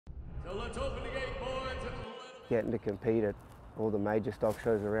So let's open the gate, boys. Getting to compete at all the major stock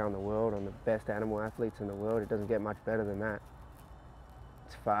shows around the world on the best animal athletes in the world, it doesn't get much better than that.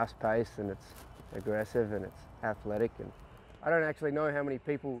 It's fast-paced and it's aggressive and it's athletic, and I don't actually know how many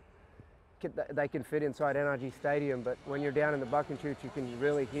people they can fit inside NRG Stadium, but when you're down in the buck and chutes, you can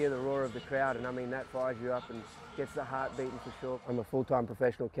really hear the roar of the crowd, and I mean that fires you up and gets the heart beating for sure. I'm a full-time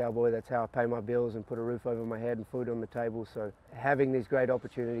professional cowboy. That's how I pay my bills and put a roof over my head and food on the table. So having these great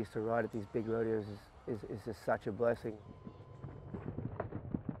opportunities to ride at these big rodeos is just such a blessing.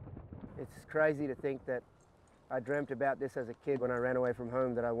 It's crazy to think that I dreamt about this as a kid when I ran away from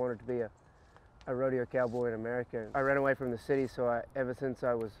home, that I wanted to be a rodeo cowboy in America. I ran away from the city, so ever since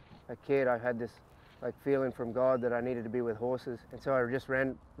I was a kid, I had this feeling from God that I needed to be with horses, and so I just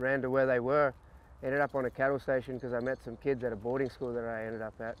ran to where they were. Ended up on a cattle station because I met some kids at a boarding school that I ended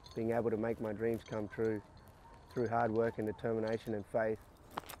up at. Being able to make my dreams come true through hard work and determination and faith.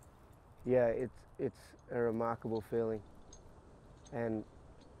 Yeah, it's a remarkable feeling, and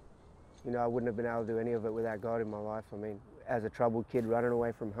you know, I wouldn't have been able to do any of it without God in my life. I mean, as a troubled kid running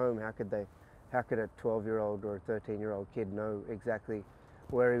away from home, how could a 12-year-old or a 13-year-old kid know exactly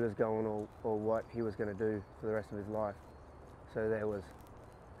where he was going or what he was going to do for the rest of his life? So there was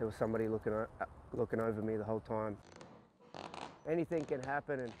somebody looking over me the whole time. Anything can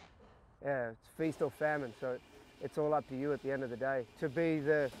happen, and yeah, it's feast or famine, so it's all up to you at the end of the day. To be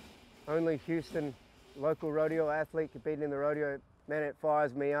the only Houston local rodeo athlete competing in the rodeo, man, it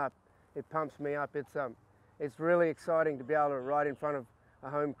fires me up. It pumps me up. It's really exciting to be able to ride in front of a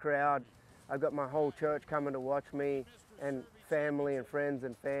home crowd. I've got my whole church coming to watch me, and family and friends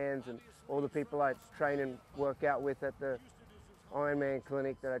and fans and all the people I train and work out with at the Ironman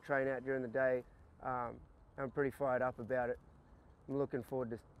clinic that I train out during the day. I'm pretty fired up about it. I'm looking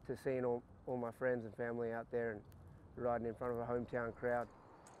forward to seeing all my friends and family out there and riding in front of a hometown crowd.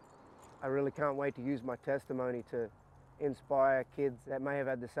 I really can't wait to use my testimony to inspire kids that may have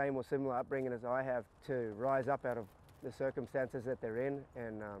had the same or similar upbringing as I have to rise up out of the circumstances that they're in,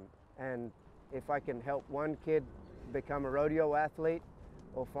 and if I can help one kid become a rodeo athlete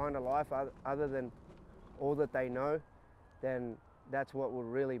or find a life other than all that they know, then that's what will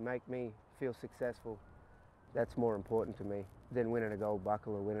really make me feel successful. That's more important to me than winning a gold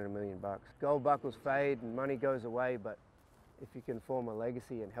buckle or winning $1 million. Gold buckles fade and money goes away, but if you can form a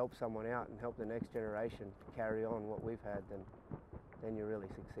legacy and help someone out and help the next generation to carry on what we've had, then you're really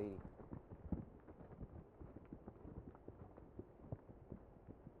succeeding.